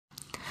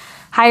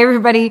Hi,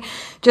 everybody.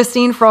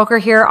 Justine Frolker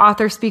here,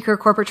 author, speaker,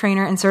 corporate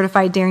trainer, and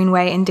certified Daring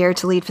Way and Dare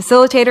to Lead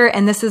facilitator.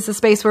 And this is the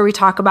space where we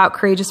talk about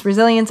courageous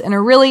resilience in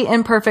a really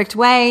imperfect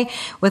way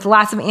with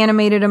lots of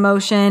animated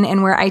emotion,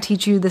 and where I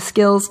teach you the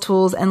skills,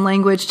 tools, and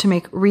language to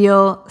make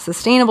real,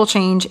 sustainable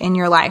change in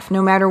your life.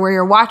 No matter where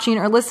you're watching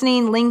or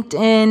listening,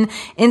 LinkedIn,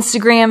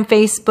 Instagram,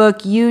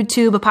 Facebook,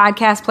 YouTube, a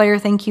podcast player,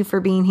 thank you for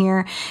being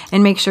here.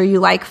 And make sure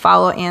you like,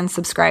 follow, and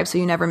subscribe so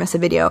you never miss a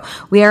video.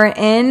 We are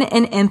in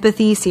an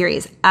empathy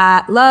series.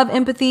 I love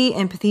empathy.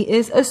 Empathy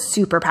is a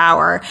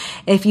superpower.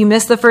 If you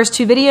missed the first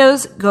two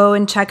videos, go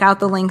and check out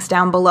the links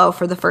down below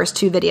for the first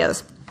two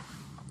videos.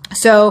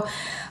 So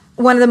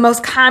one of the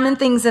most common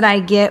things that I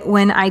get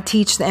when I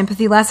teach the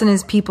empathy lesson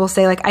is people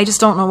say, like, I just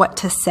don't know what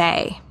to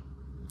say.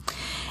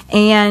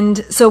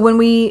 And so when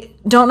we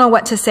don't know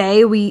what to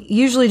say, we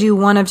usually do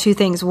one of two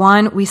things.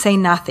 One, we say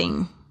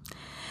nothing.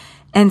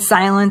 And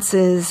silence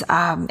is,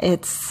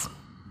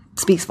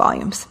 speaks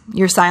volumes.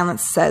 Your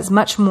silence says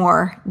much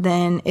more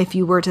than if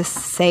you were to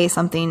say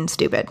something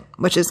stupid,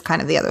 which is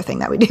kind of the other thing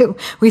that we do.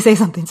 We say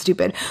something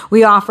stupid.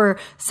 We offer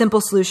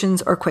simple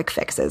solutions or quick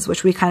fixes,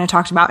 which we kind of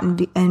talked about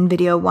in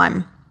video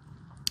one.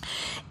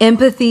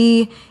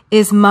 Empathy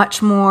is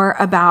much more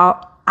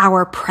about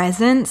our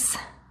presence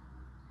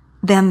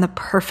than the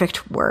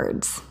perfect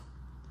words.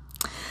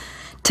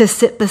 To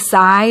sit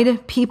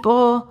beside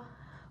people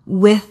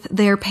with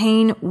their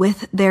pain,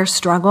 with their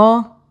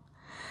struggle,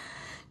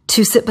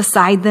 to sit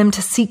beside them,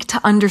 to seek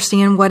to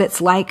understand what it's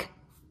like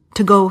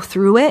to go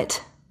through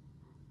it,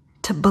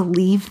 to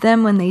believe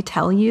them when they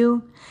tell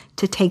you,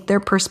 to take their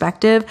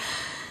perspective,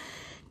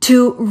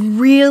 to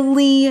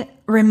really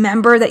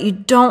remember that you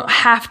don't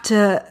have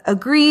to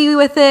agree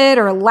with it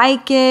or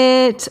like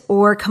it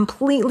or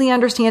completely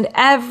understand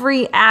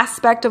every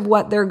aspect of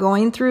what they're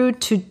going through,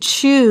 to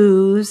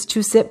choose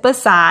to sit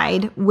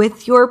beside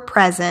with your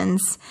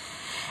presence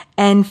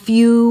and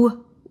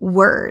few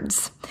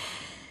words.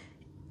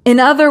 In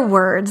other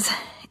words,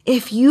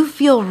 if you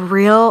feel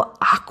real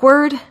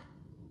awkward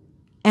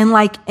and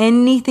like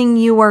anything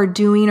you are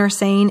doing or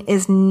saying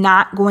is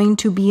not going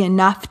to be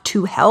enough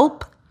to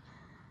help,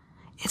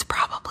 it's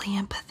probably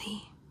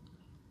empathy.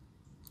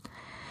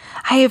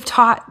 I have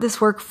taught this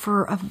work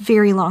for a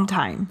very long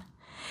time,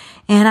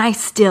 and I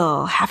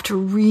still have to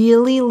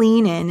really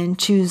lean in and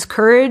choose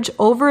courage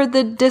over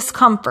the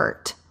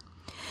discomfort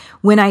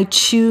when I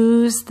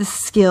choose the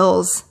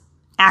skills,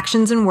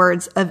 actions, and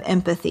words of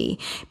empathy,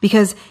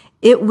 because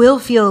it will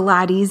feel a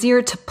lot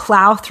easier to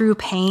plow through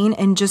pain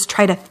and just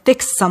try to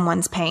fix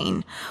someone's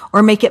pain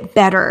or make it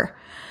better.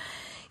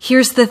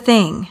 Here's the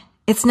thing.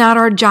 It's not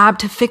our job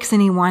to fix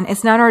anyone.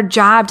 It's not our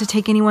job to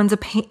take anyone's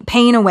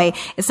pain away.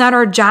 It's not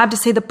our job to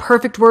say the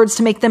perfect words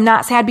to make them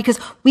not sad, because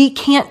we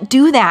can't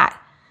do that.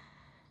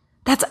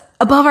 That's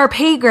above our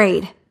pay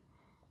grade.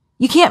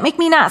 You can't make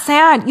me not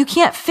sad. You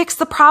can't fix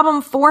the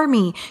problem for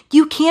me.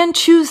 You can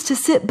choose to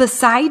sit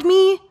beside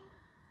me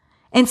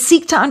and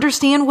seek to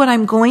understand what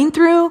I'm going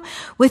through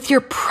with your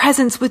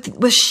presence,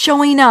 with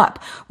showing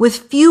up, with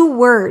few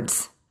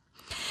words.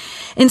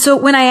 And so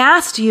when I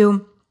asked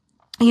you,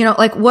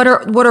 like, what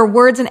are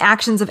words and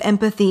actions of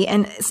empathy?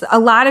 And a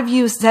lot of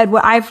you said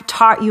what I've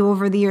taught you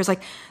over the years,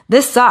 like,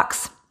 this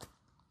sucks.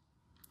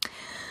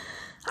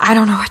 I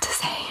don't know what to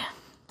say.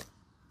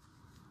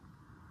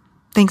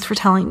 Thanks for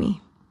telling me.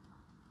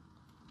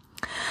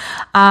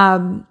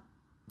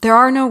 There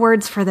are no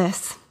words for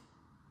this.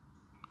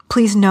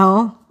 Please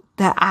know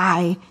that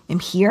I am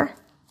here.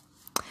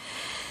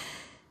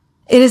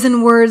 It is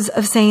in words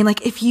of saying,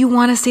 like, if you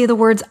want to say the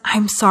words,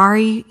 I'm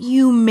sorry,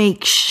 you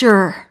make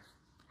sure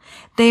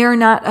they are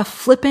not a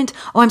flippant,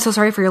 oh, I'm so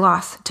sorry for your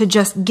loss, to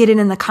just get it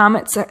in the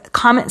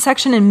comment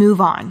section and move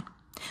on.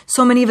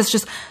 So many of us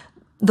just,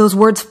 those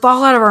words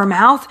fall out of our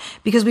mouth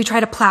because we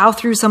try to plow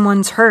through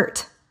someone's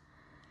hurt.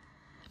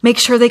 Make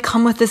sure they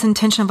come with this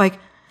intention of, like,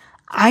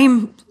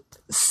 I'm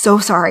so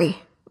sorry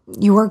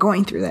you are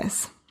going through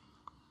this.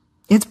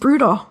 It's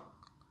brutal.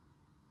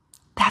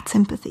 That's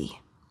empathy.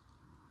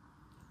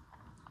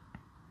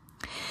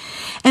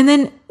 And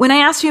then when I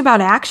asked you about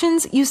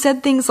actions, you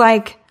said things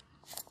like,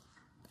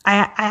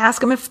 I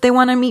ask them if they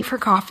want to meet for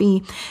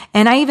coffee.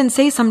 And I even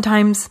say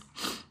sometimes,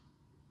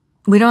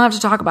 we don't have to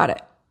talk about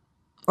it,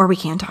 or we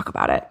can talk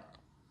about it.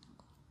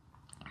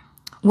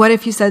 What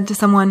if you said to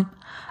someone,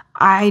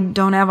 I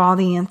don't have all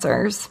the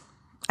answers.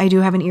 I do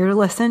have an ear to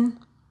listen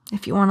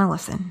if you want to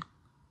listen,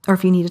 or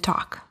if you need to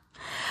talk.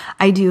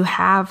 I do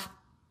have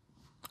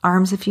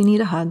arms if you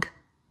need a hug.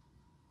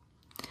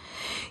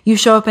 You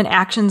show up in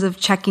actions of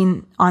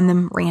checking on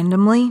them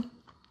randomly,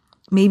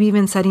 maybe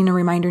even setting a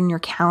reminder in your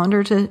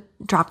calendar to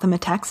drop them a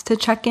text to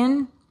check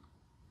in.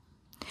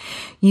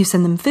 You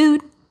send them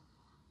food,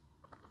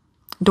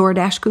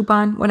 DoorDash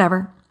coupon,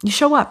 whatever. You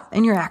show up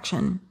in your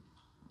action.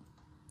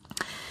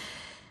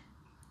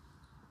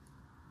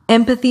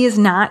 Empathy is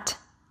not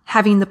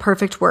having the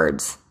perfect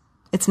words.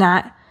 It's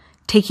not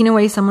taking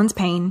away someone's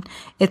pain.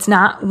 It's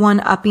not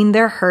one-upping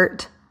their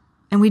hurt.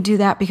 And we do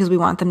that because we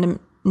want them to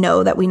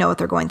know that we know what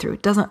they're going through.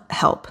 It doesn't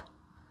help.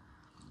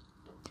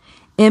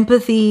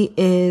 Empathy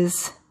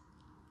is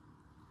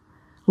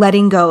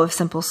letting go of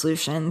simple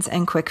solutions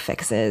and quick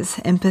fixes.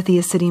 Empathy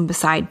is sitting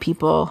beside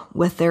people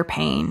with their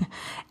pain,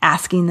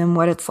 asking them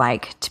what it's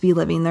like to be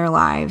living their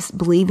lives,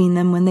 believing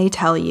them when they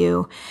tell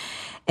you.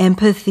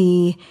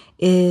 Empathy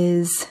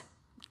is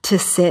to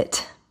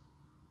sit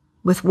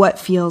with what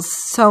feels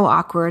so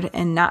awkward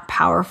and not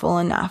powerful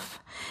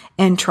enough,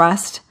 and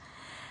trust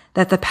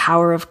that the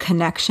power of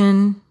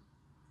connection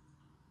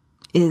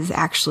is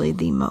actually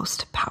the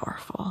most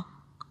powerful.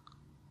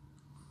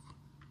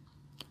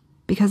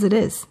 Because it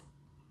is.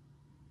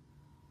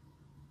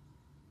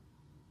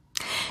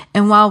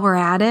 And while we're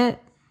at it,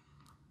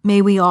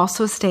 may we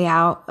also stay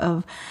out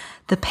of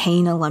the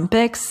pain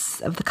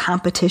Olympics, of the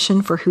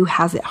competition for who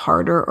has it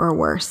harder or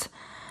worse.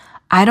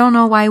 I don't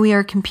know why we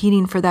are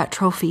competing for that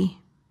trophy.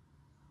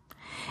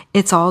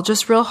 It's all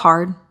just real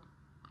hard.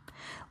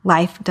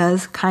 Life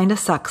does kind of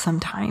suck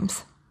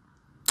sometimes.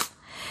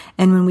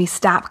 And when we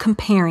stop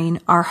comparing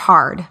our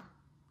hard,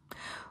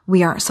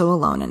 we aren't so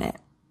alone in it.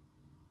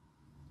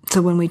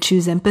 So when we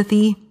choose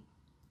empathy,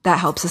 that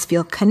helps us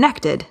feel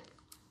connected,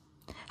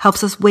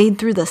 helps us wade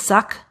through the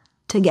suck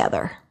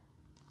together.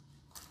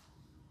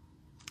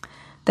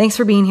 Thanks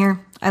for being here.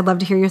 I'd love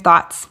to hear your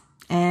thoughts.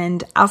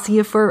 And I'll see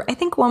you for, I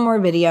think, one more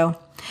video.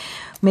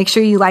 Make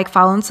sure you like,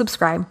 follow, and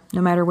subscribe,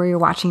 no matter where you're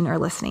watching or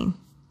listening.